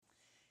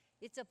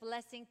It's a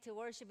blessing to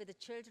worship with the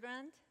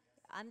children.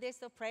 And they're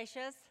so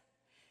precious.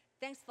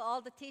 Thanks for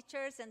all the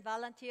teachers and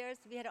volunteers.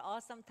 We had an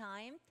awesome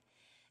time.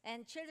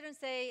 And children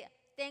say,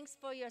 thanks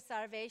for your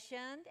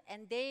salvation,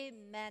 and they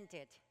meant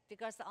it.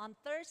 Because on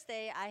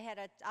Thursday, I had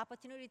an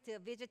opportunity to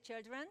visit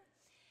children,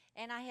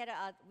 and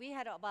we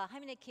had about how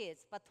many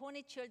kids? But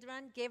 20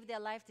 children gave their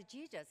life to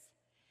Jesus.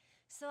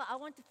 So I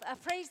want to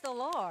praise the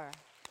Lord.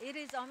 It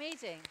is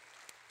amazing.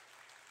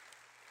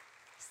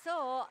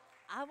 So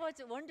I was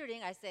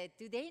wondering, I said,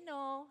 did they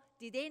know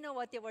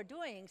what they were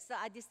doing? So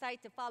I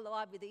decided to follow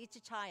up with each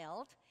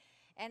child.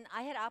 And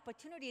I had an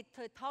opportunity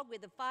to talk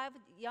with the 5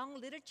 young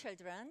little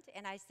children.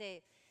 And I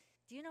said,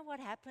 do you know what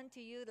happened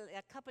to you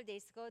a couple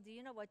days ago? Do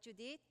you know what you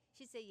did?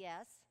 She said,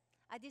 yes.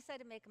 I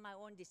decided to make my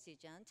own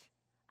decision.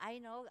 I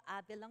know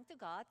I belong to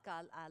God.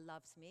 God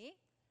loves me.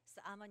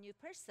 So I'm a new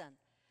person.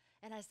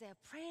 And I said,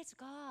 praise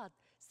God.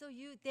 So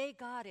they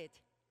got it.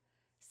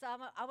 So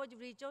I was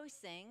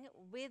rejoicing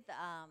with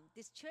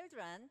these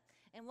children.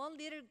 And one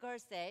little girl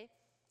said,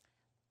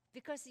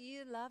 because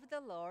you love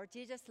the Lord,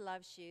 Jesus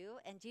loves you,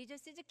 and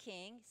Jesus is a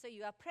king, so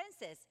you are a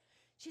princess.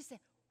 She said,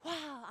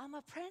 wow, I'm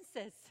a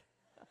princess.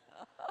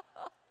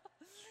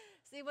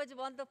 So it was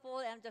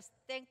wonderful, and just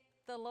thank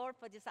the Lord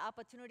for this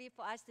opportunity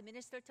for us to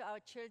minister to our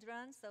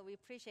children. So we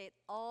appreciate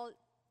all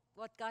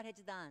what God has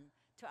done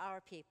to our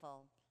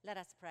people. Let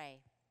us pray.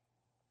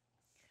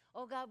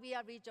 Oh God, we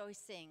are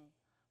rejoicing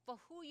for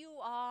who you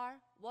are,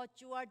 what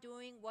you are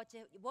doing, what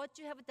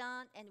you have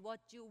done, and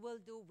what you will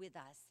do with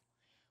us.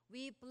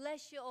 We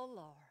bless you, O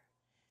Lord.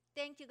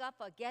 Thank you, God,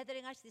 for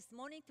gathering us this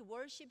morning to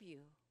worship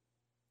you.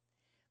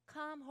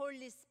 Come,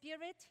 Holy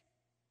Spirit,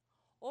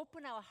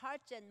 open our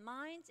hearts and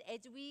minds as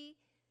we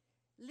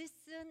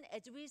listen,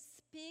 as we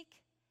speak,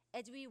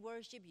 as we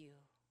worship you.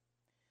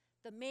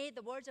 May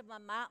the words of my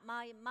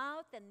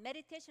mouth and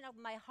meditation of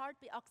my heart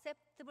be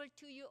acceptable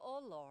to you,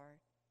 O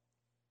Lord.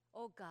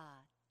 O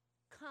God,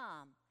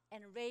 come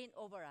and reign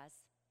over us.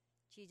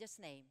 In Jesus'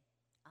 name,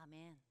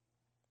 amen.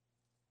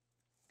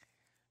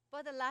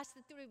 For the last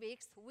 3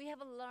 weeks, we have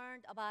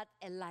learned about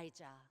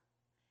Elijah.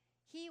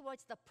 He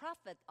was the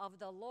prophet of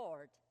the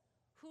Lord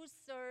who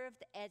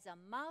served as a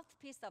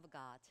mouthpiece of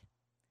God.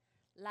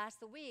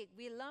 Last week,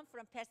 we learned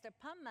from Pastor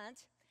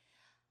Pamant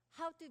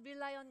how to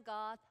rely on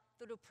God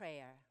through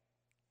prayer.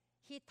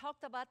 He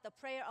talked about the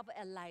prayer of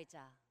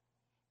Elijah.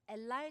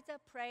 Elijah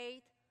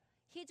prayed.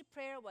 His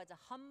prayer was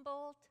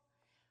humbled,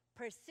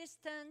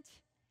 persistent,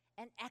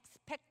 and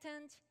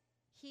expectant.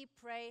 He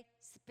prayed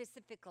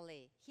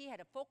specifically. He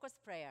had a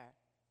focused prayer,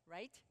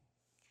 right?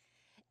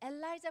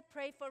 Elijah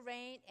prayed for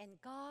rain,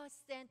 and God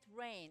sent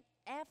rain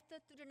after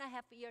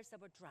 3.5 years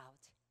of a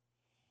drought.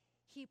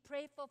 He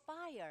prayed for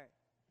fire.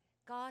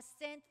 God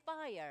sent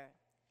fire,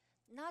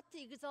 not to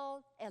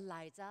exalt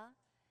Elijah.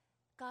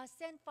 God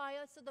sent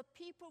fire so the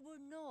people will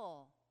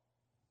know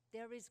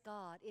there is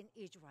God in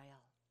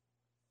Israel.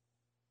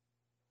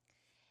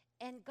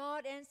 And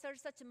God answered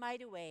such a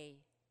mighty way.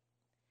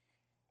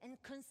 And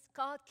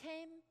God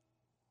came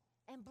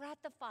and brought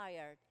the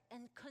fire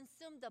and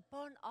consumed the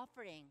burnt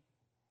offering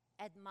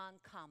at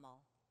Mount Carmel.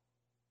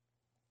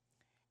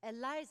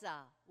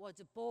 Elijah was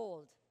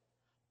bold,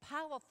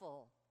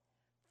 powerful,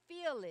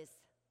 fearless,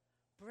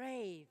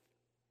 brave,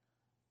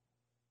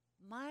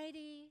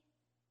 mighty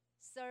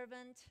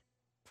servant,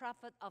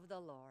 prophet of the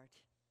Lord.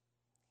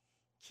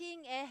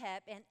 King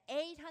Ahab and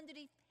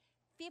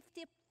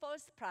 850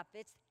 false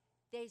prophets,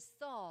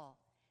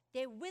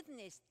 they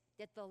witnessed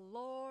that the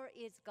Lord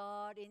is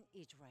God in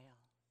Israel.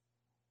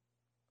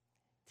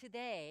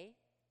 Today,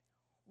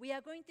 we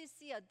are going to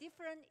see a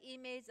different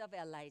image of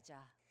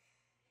Elijah.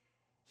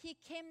 He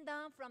came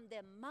down from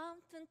the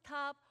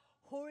mountaintop,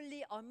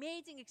 holy,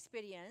 amazing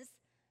experience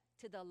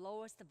to the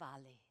lowest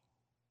valley.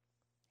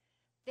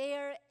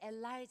 There,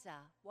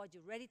 Elijah was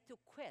ready to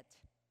quit.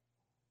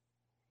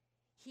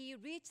 He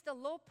reached the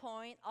low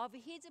point of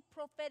his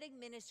prophetic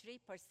ministry,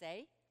 per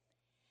se,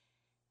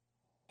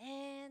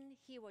 and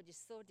he was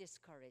so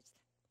discouraged.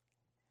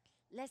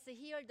 Let's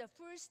hear the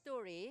full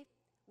story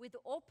with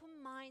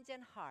open minds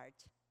and heart.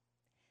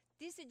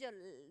 This is a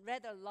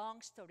rather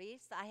long story,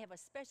 so I have a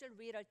special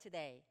reader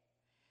today.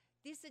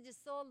 This is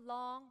so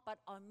long but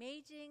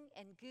amazing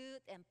and good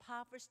and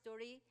powerful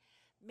story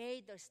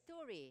made the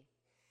story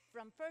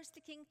from 1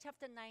 Kings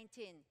chapter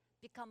 19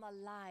 become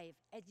alive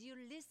as you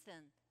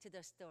listen to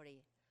the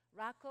story.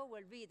 Rocco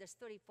will read the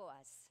story for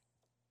us.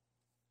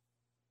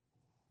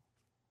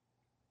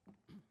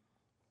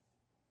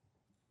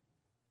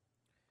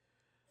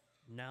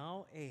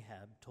 Now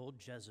Ahab told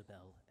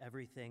Jezebel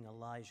everything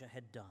Elijah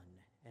had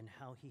done and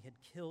how he had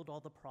killed all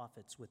the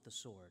prophets with the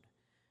sword.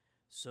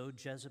 So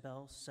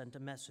Jezebel sent a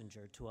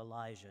messenger to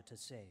Elijah to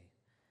say,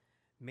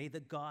 "May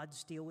the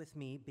gods deal with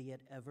me, be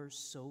it ever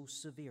so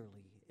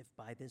severely, if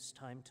by this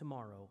time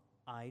tomorrow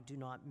I do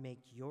not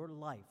make your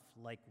life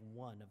like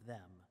one of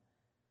them."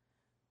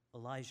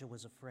 Elijah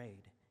was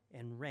afraid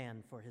and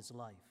ran for his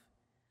life.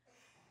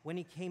 When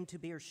he came to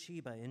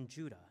Beersheba in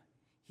Judah,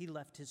 he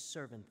left his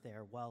servant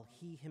there while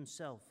he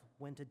himself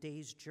went a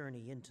day's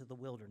journey into the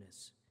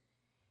wilderness.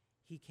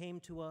 He came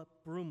to a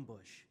broom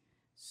bush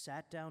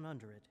sat down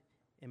under it,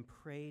 and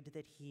prayed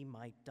that he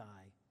might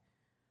die.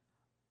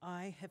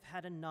 "I have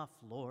had enough,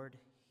 Lord,"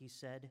 he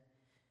said.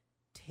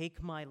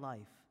 "Take my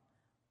life.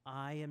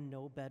 I am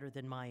no better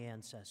than my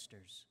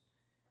ancestors."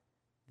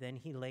 Then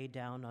he lay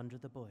down under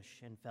the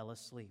bush and fell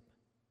asleep.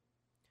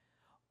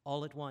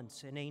 All at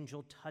once an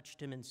angel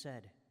touched him and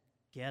said,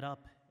 "Get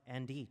up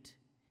and eat."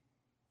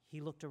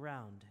 He looked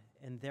around,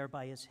 and there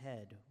by his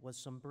head was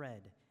some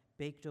bread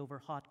baked over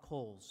hot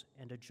coals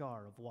and a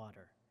jar of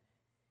water.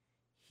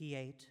 He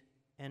ate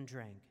and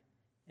drank,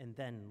 and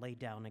then lay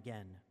down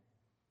again.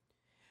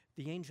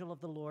 The angel of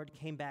the Lord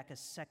came back a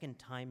second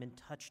time and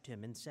touched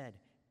him and said,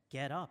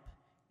 "Get up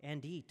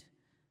and eat,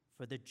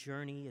 for the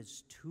journey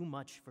is too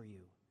much for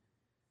you."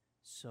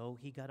 So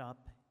he got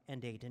up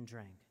and ate and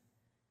drank.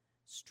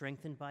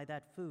 Strengthened by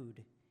that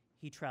food,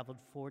 he traveled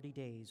 40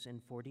 days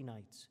and 40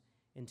 nights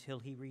until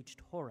he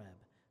reached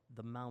Horeb,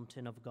 the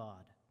mountain of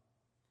God.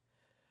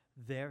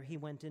 There he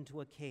went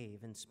into a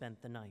cave and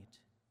spent the night.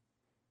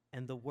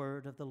 And the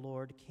word of the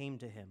Lord came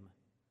to him,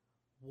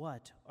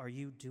 "What are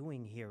you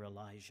doing here,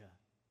 Elijah?"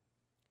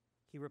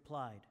 He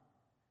replied,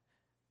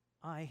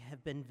 "I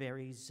have been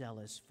very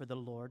zealous for the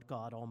Lord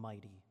God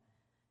Almighty.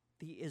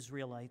 The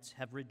Israelites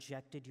have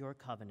rejected your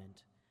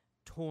covenant,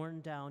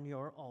 torn down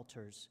your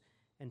altars,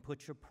 and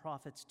put your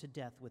prophets to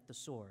death with the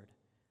sword.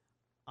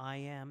 I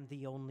am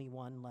the only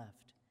one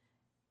left,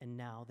 and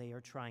now they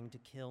are trying to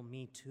kill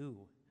me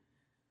too."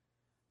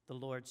 The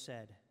Lord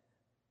said,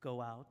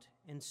 "Go out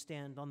and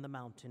stand on the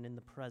mountain in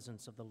the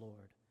presence of the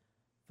Lord,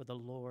 for the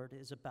Lord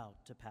is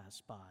about to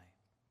pass by."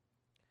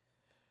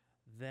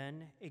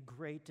 Then a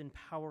great and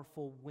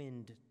powerful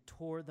wind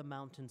tore the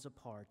mountains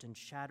apart and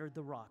shattered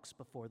the rocks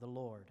before the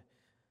Lord.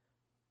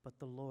 But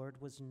the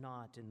Lord was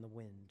not in the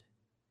wind.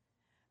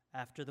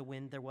 After the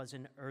wind there was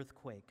an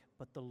earthquake,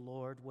 but the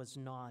Lord was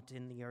not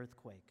in the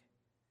earthquake.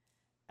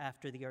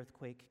 After the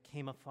earthquake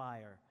came a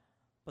fire,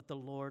 but the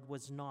Lord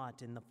was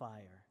not in the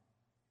fire.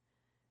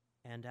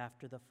 And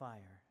after the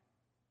fire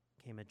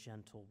came a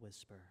gentle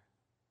whisper.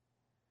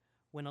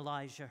 When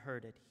Elijah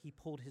heard it, he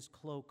pulled his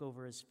cloak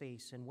over his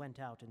face and went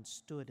out and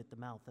stood at the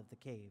mouth of the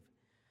cave.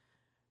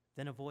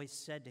 Then a voice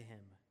said to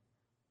him,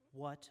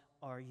 "What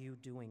are you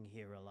doing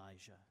here,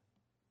 Elijah?"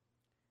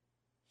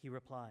 He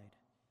replied,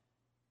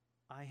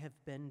 "I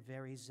have been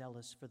very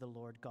zealous for the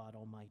Lord God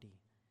Almighty.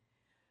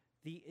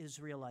 The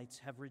Israelites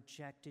have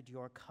rejected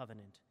your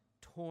covenant,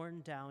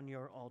 torn down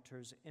your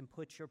altars, and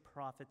put your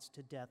prophets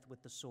to death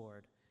with the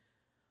sword.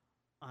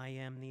 I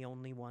am the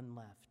only one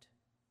left,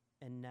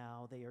 and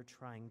now they are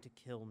trying to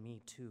kill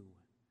me too."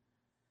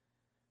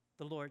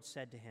 The Lord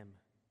said to him,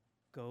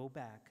 "Go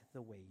back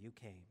the way you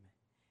came,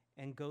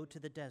 and go to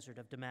the desert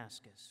of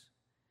Damascus.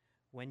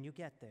 When you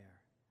get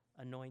there,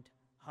 anoint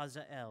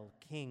Hazael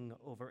king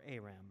over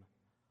Aram.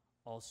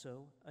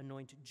 Also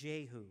anoint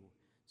Jehu,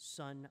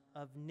 son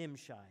of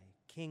Nimshi,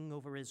 king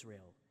over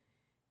Israel,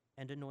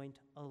 and anoint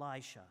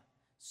Elisha,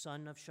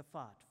 son of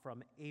Shaphat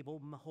from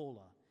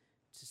Abel-Meholah,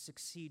 to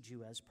succeed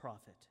you as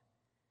prophet.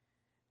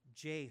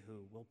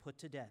 Jehu will put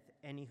to death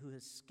any who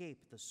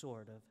escape the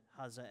sword of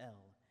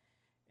Hazael,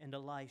 and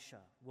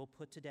Elisha will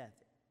put to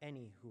death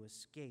any who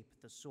escape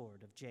the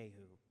sword of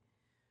Jehu.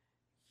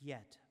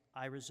 Yet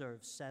I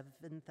reserve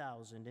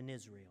 7,000 in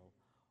Israel,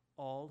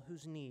 all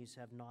whose knees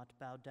have not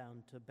bowed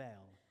down to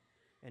Baal,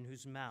 and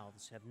whose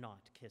mouths have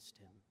not kissed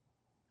him."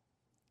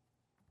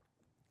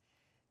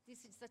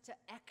 This is such an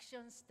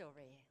action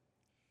story.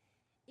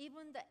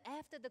 Even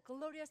after the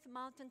glorious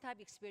mountaintop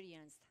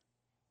experience,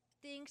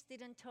 things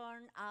didn't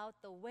turn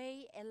out the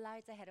way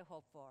Elijah had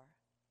hoped for.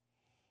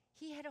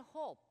 He had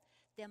hoped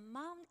the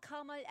Mount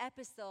Carmel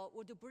episode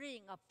would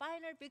bring a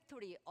final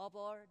victory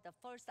over the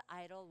first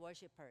idol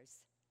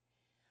worshippers.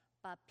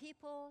 But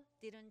people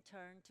didn't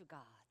turn to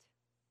God.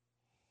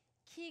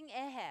 King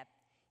Ahab,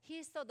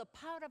 he saw the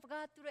power of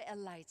God through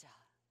Elijah.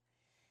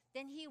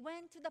 Then he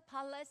went to the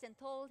palace and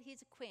told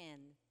his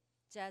queen,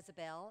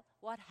 Jezebel,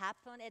 what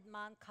happened at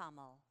Mount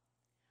Carmel.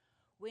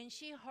 When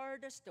she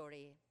heard the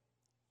story,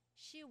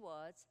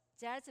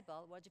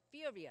 Jezebel was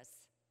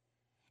furious.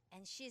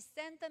 And she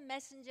sent a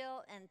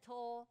messenger and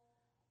told,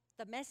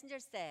 the messenger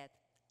said,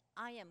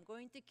 "I am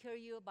going to kill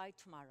you by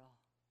tomorrow."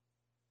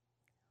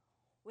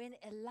 When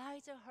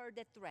Elijah heard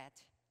the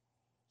threat,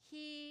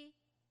 he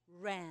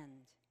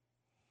ran.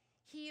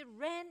 He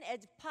ran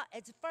as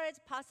far as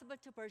possible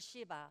to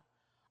Beersheba,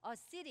 a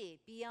city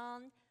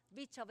beyond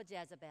reach of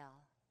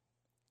Jezebel.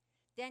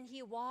 Then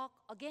he walked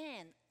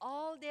again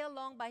all day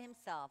long by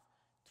himself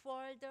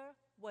toward the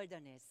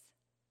wilderness.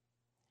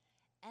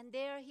 And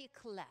there he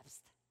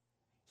collapsed.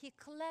 He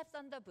collapsed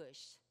on the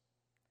bush.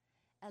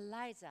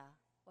 Elijah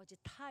was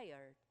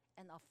tired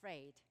and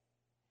afraid.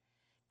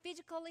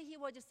 Physically, he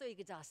was so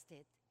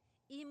exhausted.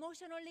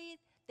 Emotionally,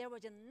 there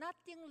was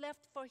nothing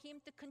left for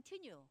him to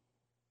continue.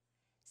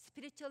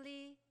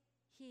 Spiritually,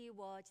 he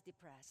was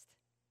depressed.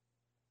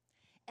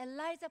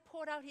 Elijah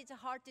poured out his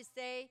heart to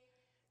say,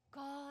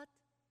 "God,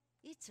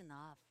 it's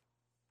enough.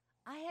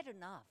 I had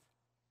enough.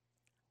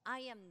 I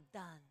am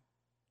done.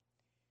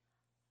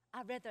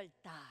 I'd rather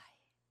die.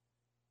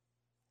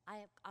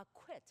 I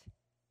quit.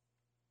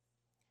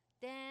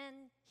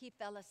 then he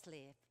fell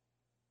asleep.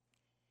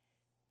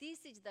 This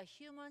is the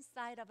human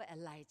side of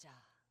Elijah.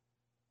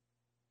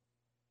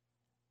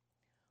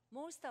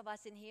 Most of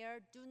us in here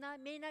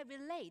may not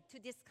relate to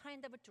this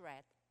kind of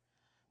threat,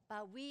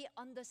 but we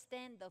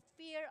understand the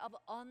fear of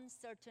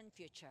uncertain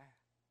future.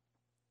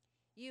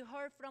 You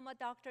heard from a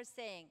doctor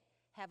saying,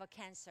 have a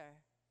cancer,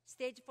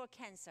 stage 4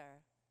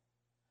 cancer,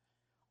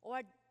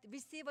 or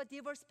receive a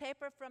divorce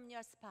paper from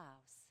your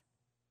spouse.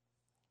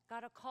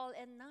 Got a call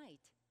at night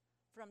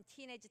from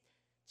teenage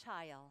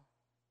child.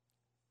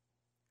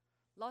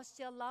 Lost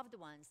your loved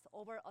ones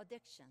over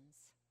addictions.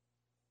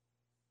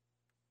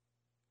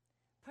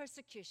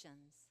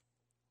 Persecutions,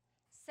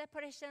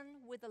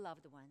 separation with the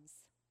loved ones,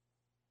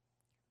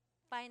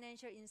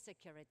 financial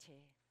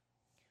insecurity.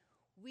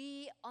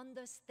 We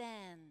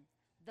understand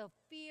the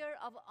fear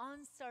of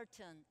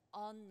uncertain,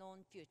 unknown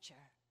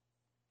future.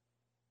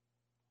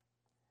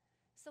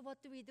 So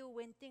what do we do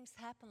when things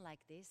happen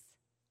like this?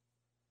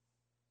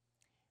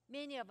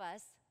 Many of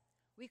us,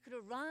 we could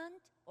run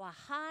or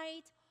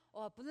hide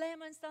or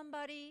blame on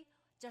somebody,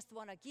 just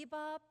want to give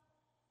up,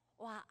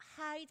 or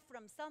hide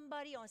from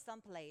somebody or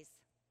someplace.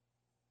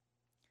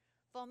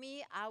 For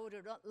me, I would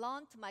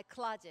run to my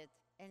closet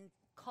and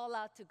call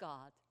out to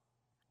God.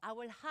 I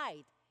will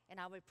hide and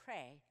I will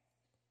pray.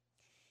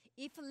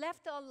 If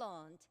left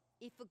alone,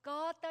 if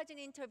God doesn't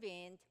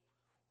intervene,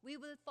 we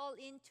will fall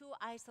into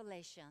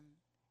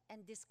isolation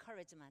and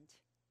discouragement.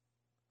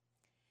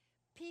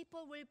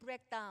 People will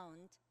break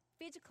down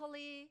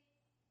physically,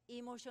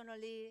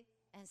 emotionally,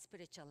 and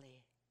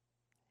spiritually,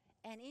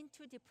 and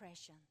into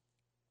depression.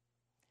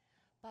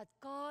 But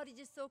God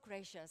is so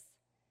gracious.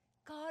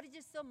 God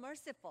is so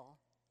merciful.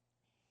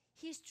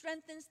 He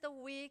strengthens the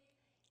weak.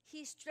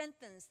 He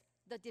strengthens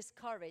the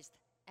discouraged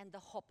and the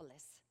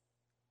hopeless.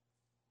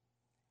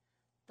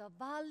 The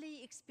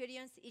valley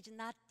experience is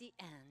not the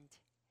end.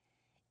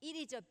 It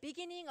is a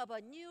beginning of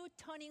a new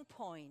turning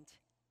point.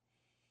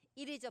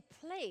 It is a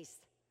place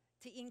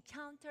to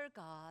encounter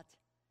God.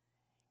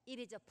 It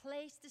is a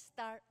place to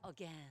start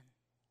again.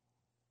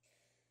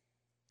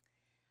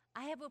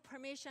 I have a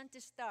permission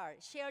to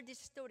share this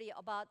story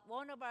about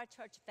one of our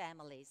church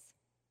families.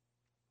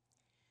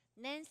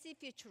 Nancy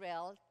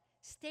Futrell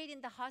stayed in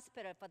the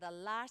hospital for the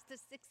last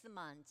 6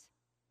 months.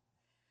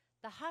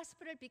 The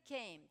hospital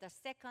became the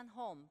second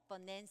home for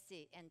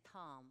Nancy and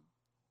Tom.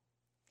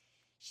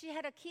 She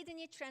had a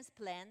kidney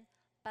transplant,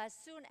 but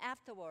soon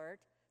afterward,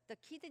 the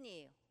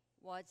kidney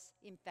was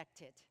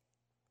infected.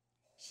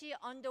 She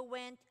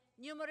underwent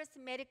numerous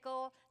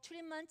medical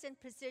treatments and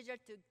procedures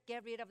to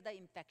get rid of the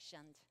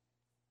infection.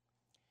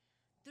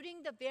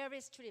 During the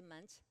various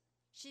treatments,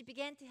 she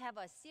began to have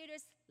a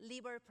serious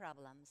liver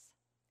problems,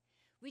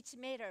 which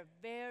made her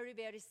very,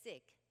 very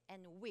sick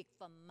and weak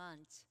for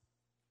months.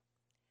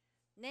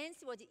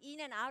 Nancy was in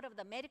and out of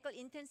the medical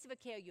intensive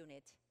care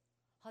unit.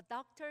 Her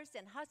doctors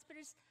and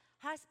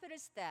hospital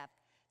staff,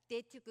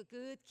 they took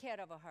good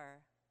care of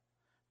her.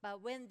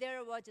 But when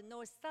there was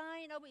no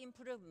sign of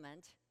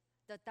improvement,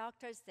 the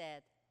doctor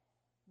said,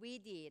 "We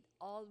did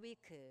all we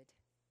could."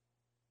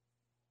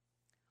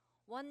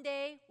 One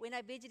day, when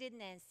I visited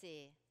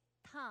Nancy,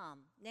 Tom,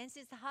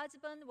 Nancy's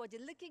husband, was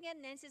looking at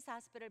Nancy's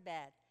hospital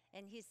bed,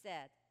 and he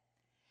said,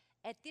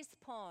 "At this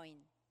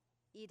point,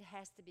 it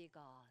has to be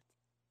God."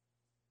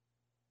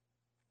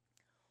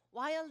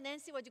 While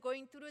Nancy was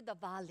going through the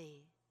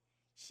valley,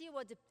 she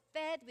was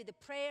fed with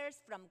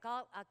prayers from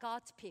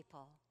God's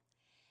people,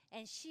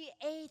 and she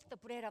ate the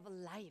bread of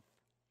life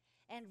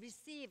and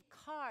received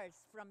cards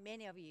from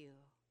many of you.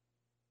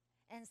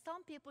 And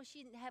some people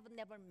she have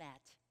never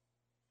met.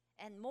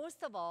 And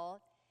most of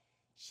all,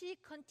 she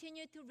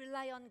continued to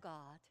rely on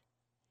God.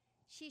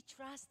 She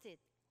trusted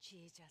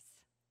Jesus.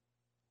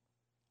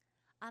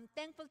 I'm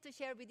thankful to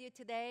share with you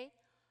today,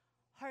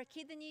 her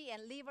kidney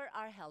and liver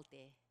are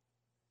healthy.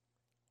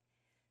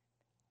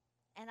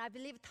 And I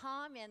believe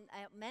Tom and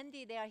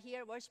Mandy, they are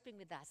here worshiping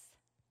with us.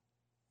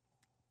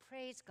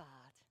 Praise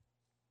God.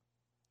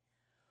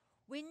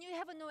 When you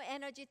have no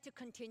energy to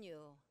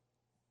continue,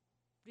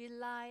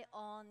 rely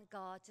on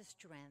God's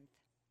strength.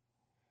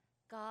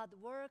 God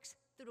works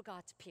through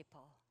God's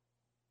people.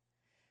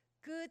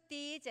 Good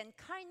deeds and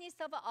kindness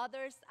of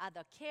others are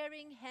the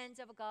caring hands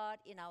of God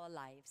in our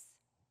lives.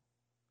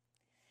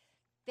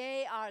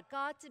 They are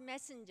God's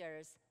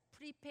messengers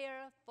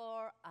prepared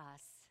for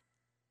us.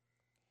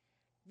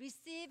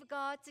 Receive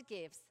God's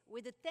gifts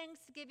with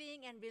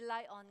thanksgiving and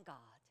rely on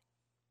God.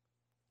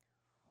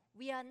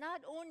 We are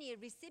not only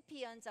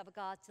recipients of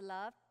God's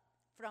love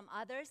from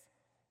others,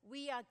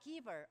 we are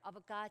givers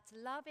of God's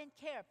love and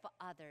care for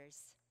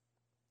others.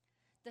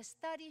 The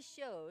study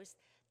shows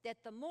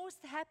that the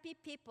most happy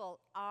people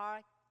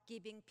are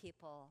giving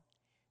people.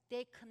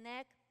 They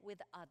connect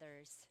with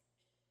others.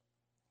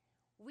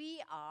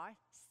 We are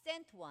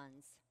sent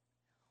ones.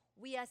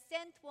 We are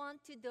sent one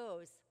to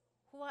those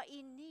who are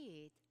in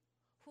need,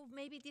 who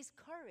may be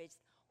discouraged,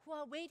 who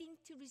are waiting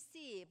to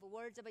receive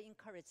words of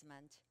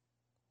encouragement.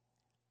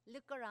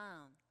 Look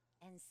around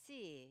and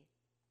see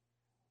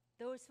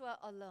those who are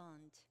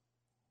alone.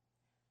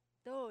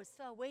 those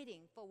who are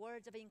waiting for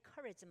words of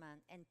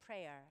encouragement and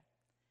prayer,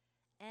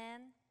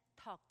 and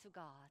talk to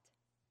God.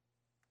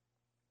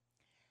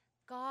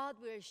 God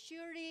will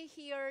surely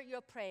hear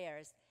your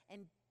prayers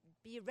and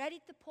be ready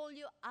to pull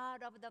you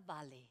out of the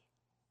valley.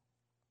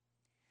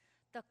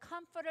 The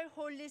Comforter,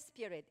 Holy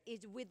Spirit,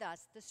 is with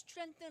us to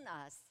strengthen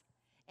us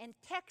and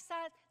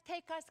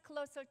take us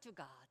closer to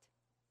God.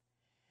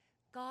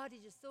 God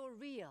is so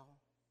real,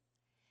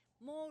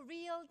 more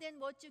real than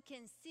what you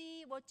can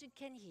see, what you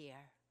can hear.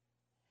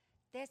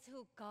 That's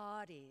who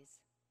God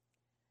is.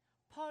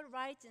 Paul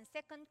writes in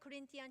 2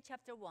 Corinthians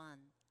chapter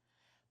 1,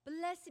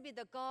 "Blessed be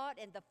the God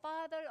and the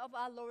Father of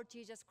our Lord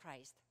Jesus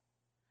Christ,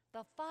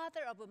 the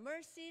Father of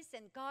mercies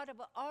and God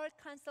of all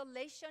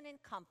consolation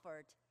and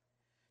comfort,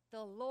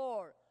 the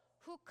Lord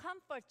who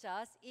comforts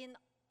us in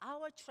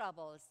our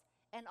troubles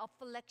and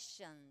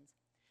afflictions,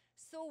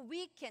 so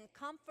we can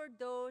comfort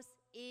those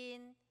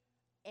in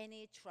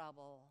any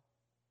trouble."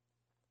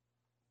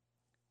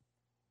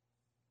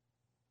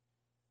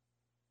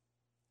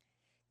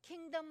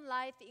 Kingdom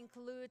life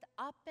includes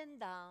ups and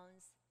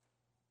downs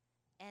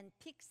and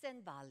peaks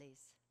and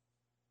valleys.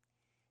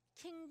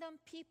 Kingdom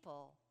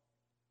people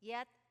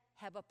yet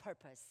have a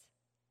purpose.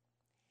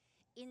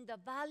 In the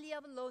valley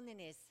of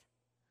loneliness,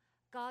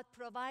 God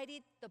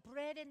provided the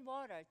bread and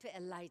water to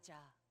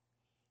Elijah.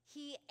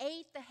 He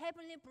ate the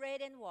heavenly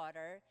bread and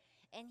water,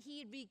 and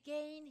he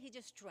regained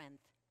his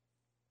strength.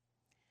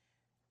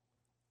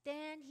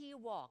 Then he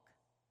walked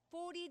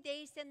 40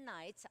 days and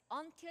nights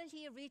until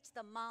he reached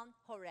the Mount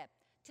Horeb,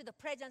 to the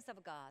presence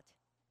of God.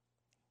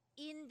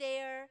 In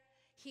there,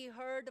 he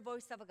heard the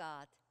voice of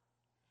God.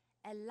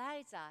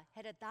 Elijah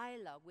had a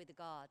dialogue with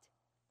God.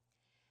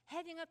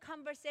 Having a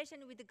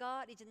conversation with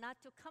God is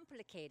not too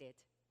complicated.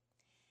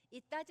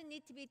 It doesn't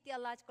need to be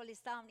theologically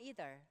sound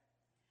either.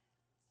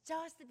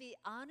 Just be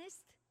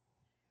honest,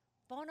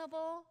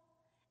 vulnerable,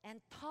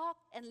 and talk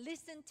and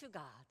listen to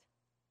God.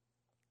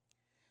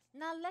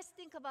 Now let's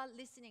think about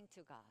listening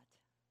to God.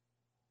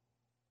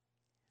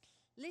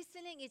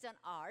 Listening is an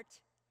art,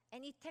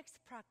 and it takes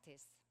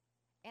practice.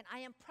 And I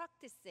am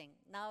practicing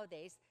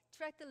nowadays,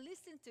 try to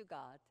listen to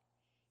God.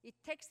 It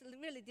takes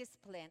really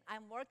discipline.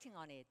 I'm working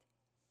on it.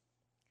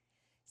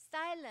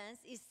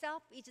 Silence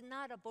itself is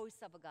not a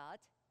voice of God.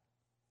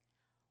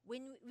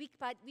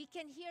 But we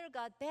can hear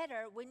God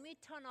better when we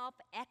turn off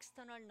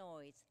external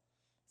noise.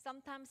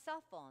 Sometimes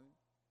cell phone,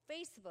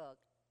 Facebook,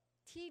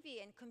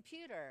 TV and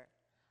computer,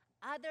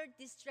 other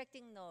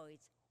distracting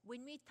noise.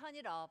 When we turn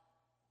it off,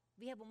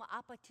 we have more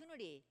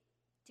opportunity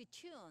to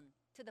tune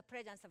to the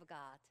presence of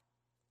God.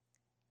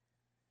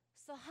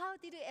 So how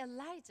did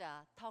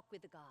Elijah talk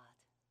with God?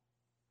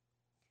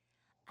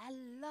 I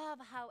love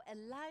how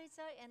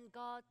Elijah and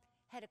God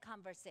had a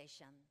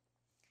conversation.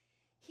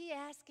 He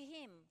asked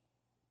him,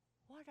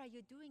 "What are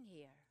you doing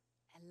here,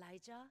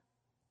 Elijah?"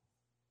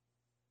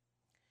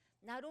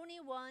 Not only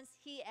once,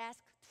 he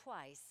asked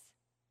twice.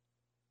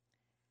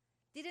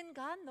 Didn't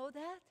God know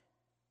that?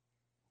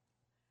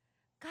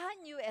 God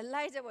knew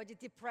Elijah was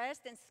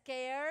depressed and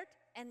scared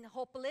and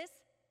hopeless.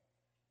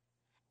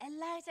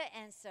 Elijah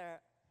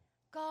answered,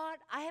 "God,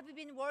 I have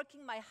been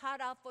working my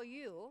heart out for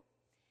you.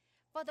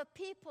 For the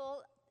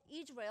people,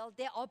 Israel,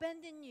 they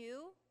abandoned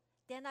you.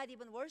 They're not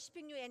even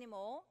worshiping you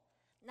anymore.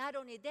 Not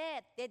only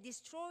that, they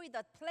destroyed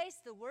the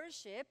place to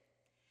worship,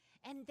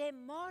 and they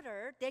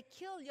murdered, they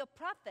killed your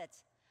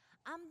prophets.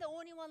 I'm the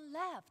only one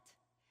left,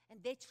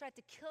 and they tried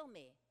to kill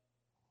me."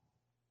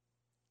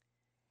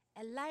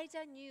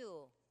 Elijah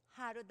knew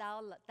how to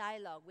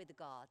dialogue with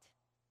God.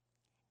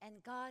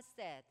 And God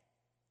said,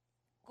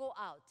 "Go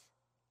out,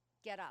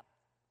 get up.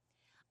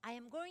 I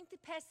am going to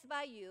pass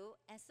by you,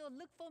 and so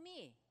look for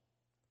me.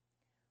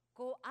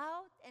 Go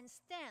out and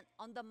stand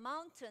on the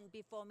mountain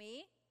before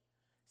me."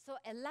 So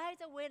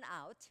Elijah went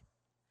out.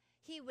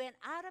 He went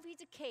out of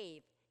his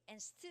cave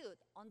and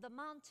stood on the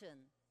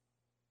mountain.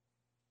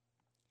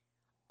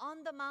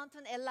 On the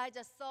mountain,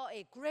 Elijah saw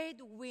a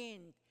great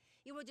wind.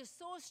 It was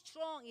so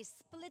strong, it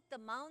split the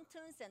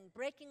mountains and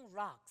breaking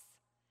rocks.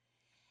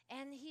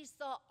 And he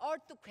saw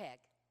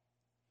earthquake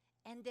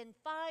and then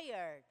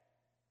fire.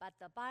 But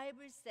the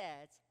Bible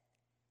says,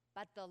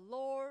 "But the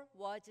Lord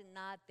was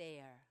not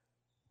there."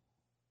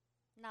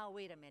 Now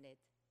wait a minute.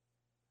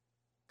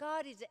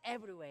 God is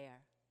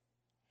everywhere.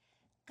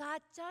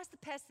 God just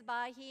passed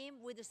by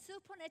him with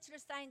supernatural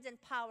signs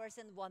and powers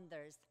and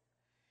wonders.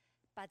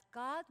 But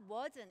God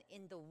wasn't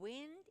in the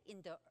wind,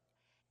 in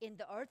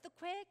the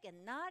earthquake,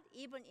 and not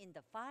even in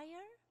the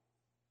fire.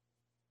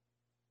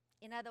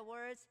 In other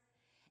words,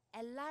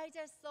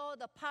 Elijah saw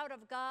the power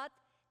of God.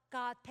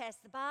 God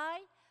passed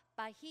by,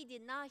 but he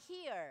did not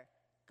hear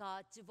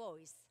God's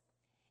voice.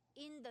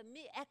 In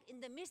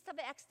the midst of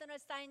external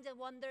signs and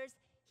wonders,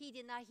 he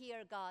did not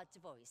hear God's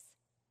voice.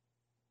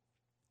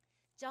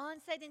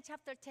 John said in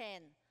chapter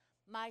 10,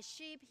 "My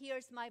sheep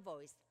hears my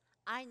voice.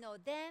 I know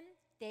them,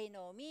 they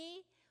know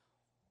me,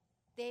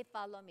 they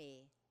follow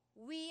me."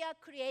 We are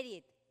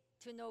created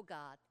to know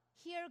God,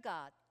 hear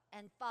God,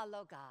 and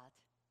follow God.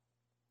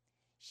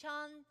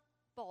 Sean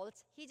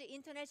Boltz, he's an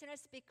international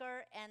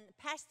speaker and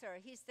pastor.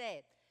 He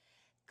said,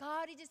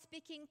 God is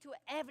speaking to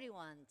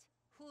everyone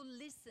who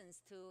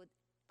listens to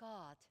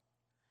God.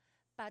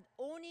 But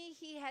only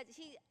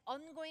his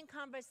ongoing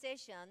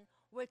conversation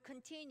will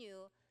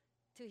continue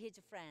to his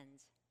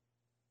friends.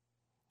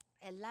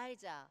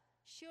 Elijah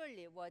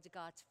surely was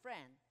God's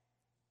friend.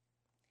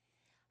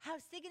 How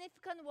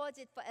significant was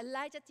it for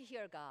Elijah to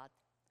hear God?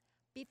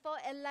 Before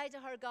Elijah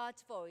heard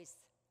God's voice,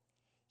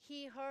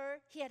 he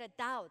had a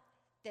doubt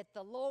that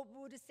the Lord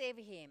would save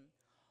him.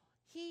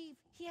 He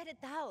had a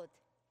doubt.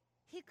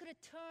 He could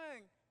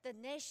turn the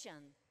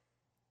nation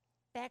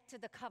back to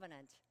the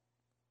covenant.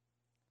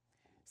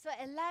 So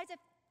Elijah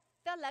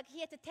felt like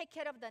he had to take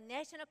care of the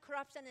national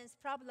corruption and its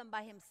problem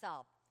by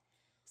himself.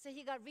 So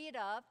he got rid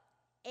of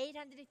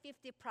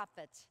 850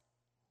 prophets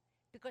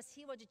because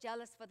he was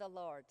jealous for the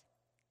Lord.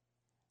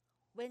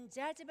 When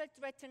Jezebel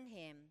threatened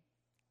him,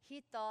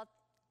 he thought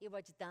it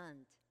was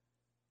done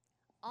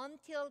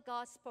until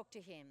God spoke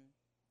to him.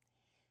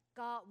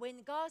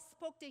 When God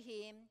spoke to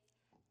him,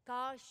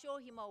 God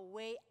showed him a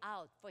way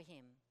out for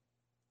him.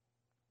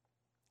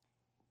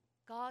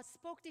 God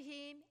spoke to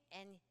him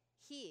and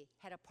he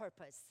had a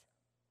purpose.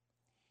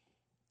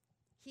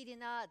 He did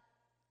not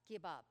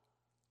give up.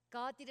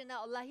 God did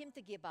not allow him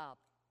to give up.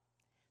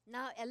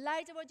 Now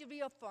Elijah was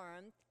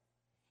reaffirmed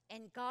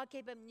and God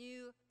gave him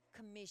new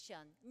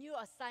commission, new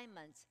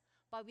assignments.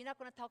 But we're not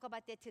going to talk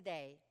about that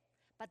today.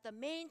 But the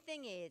main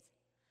thing is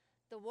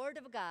the word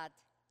of God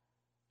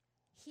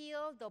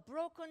healed the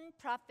broken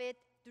prophet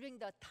during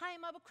the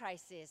time of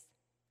crisis,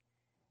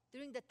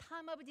 during the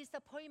time of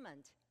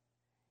disappointment,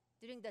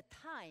 during the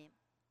time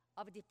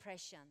of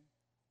depression.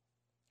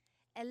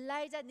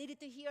 Elijah needed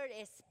to hear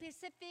a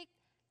specific,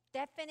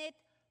 definite,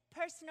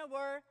 personal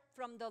word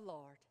from the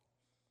Lord.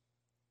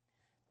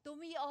 Do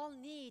we all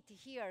need to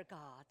hear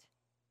God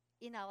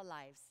in our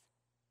lives?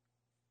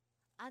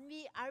 And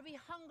are we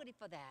hungry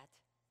for that?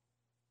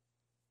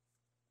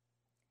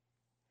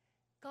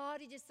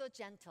 God is so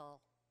gentle.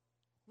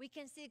 We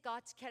can see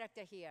God's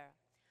character here.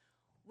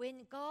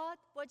 When God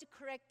was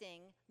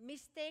correcting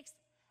mistakes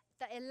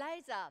that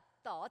Elijah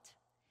thought,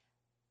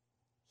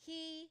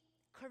 he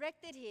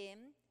corrected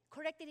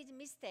his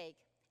mistake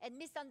and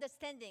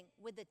misunderstanding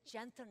with the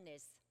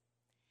gentleness.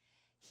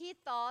 He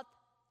thought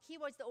he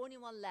was the only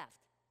one left.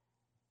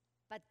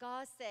 But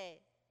God said,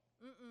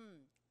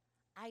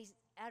 I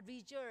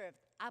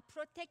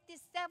protected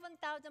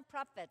 7,000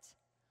 prophets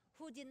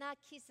who did not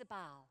kiss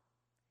Baal.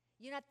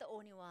 You're not the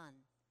only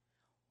one.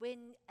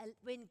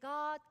 When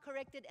God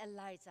corrected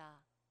Elijah,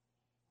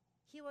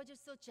 he was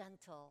just so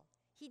gentle.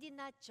 He did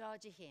not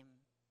judge him.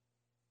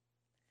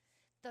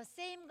 The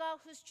same God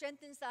who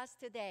strengthens us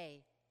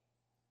today,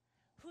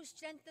 who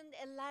strengthened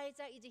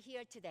Elijah, is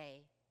here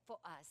today for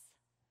us.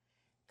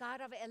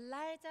 God of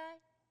Elijah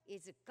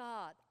is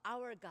God,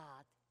 our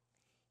God.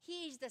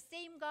 He is the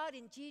same God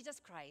in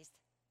Jesus Christ.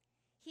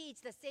 He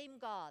is the same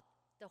God,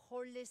 the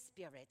Holy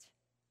Spirit.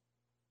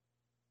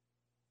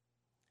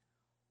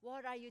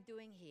 What are you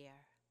doing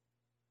here?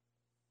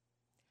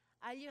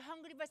 Are you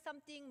hungry for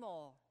something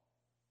more?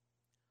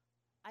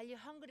 Are you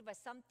hungry for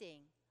something,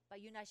 but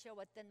you're not sure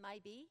what that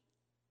might be?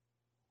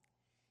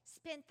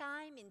 Spend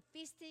time in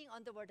feasting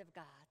on the Word of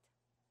God,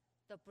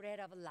 the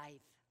bread of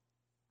life.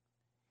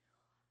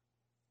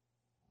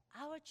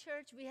 Our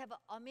church, we have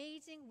an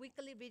amazing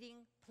weekly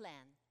reading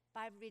plan,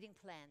 Bible reading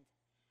plan.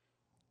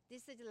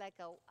 This is like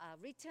a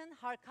written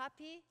hard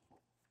copy.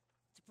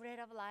 It's bread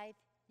of life.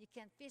 You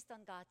can feast on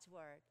God's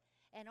Word.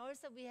 And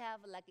also we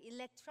have like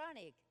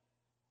electronic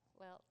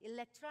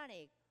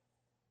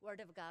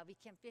Word of God we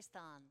can feast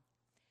on.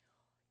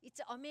 It's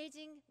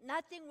amazing.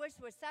 Nothing else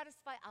will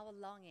satisfy our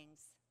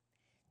longings.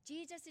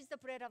 Jesus is the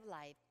bread of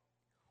life.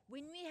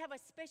 When we have a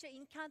special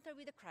encounter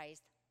with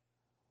Christ,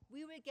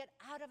 we will get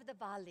out of the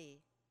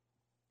valley.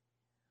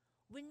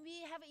 When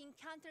we have an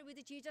encounter with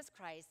Jesus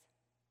Christ,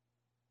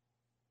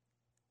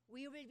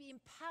 we will be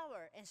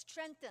empowered and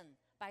strengthened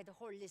by the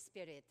Holy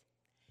Spirit.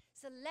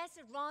 So let's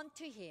run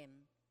to Him.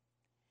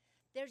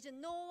 There's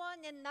no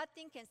one and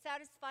nothing can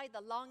satisfy the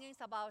longings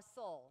of our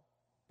soul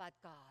but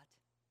God.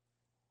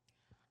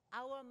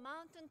 Our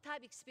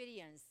mountaintop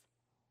experience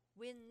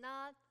will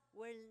not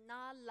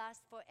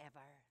last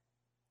forever.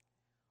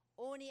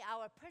 Only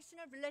our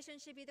personal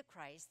relationship with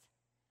Christ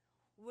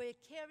will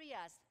carry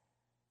us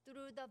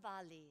through the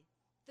valley,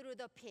 through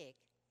the peak,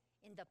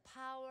 in the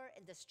power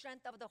and the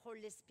strength of the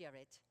Holy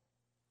Spirit.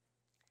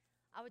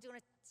 I was going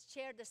to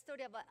share the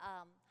story of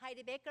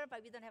Heidi Baker,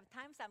 but we don't have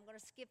time, so I'm going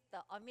to skip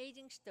the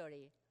amazing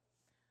story.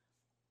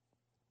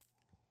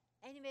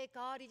 Anyway,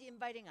 God is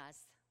inviting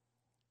us.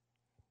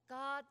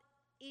 God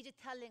is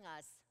telling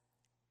us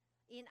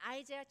in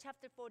Isaiah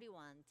chapter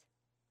 41,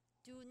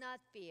 do not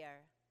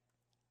fear,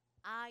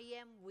 I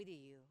am with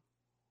you.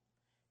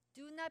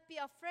 Do not be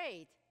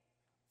afraid,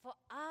 for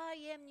I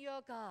am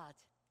your God.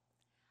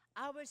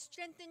 I will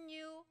strengthen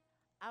you,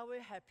 I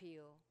will help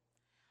you.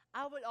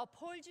 I will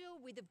uphold you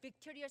with the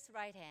victorious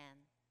right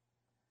hand.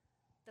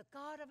 The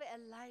God of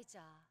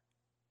Elijah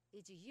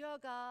is your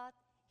God,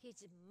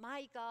 He's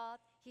my God,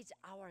 He's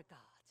our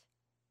God.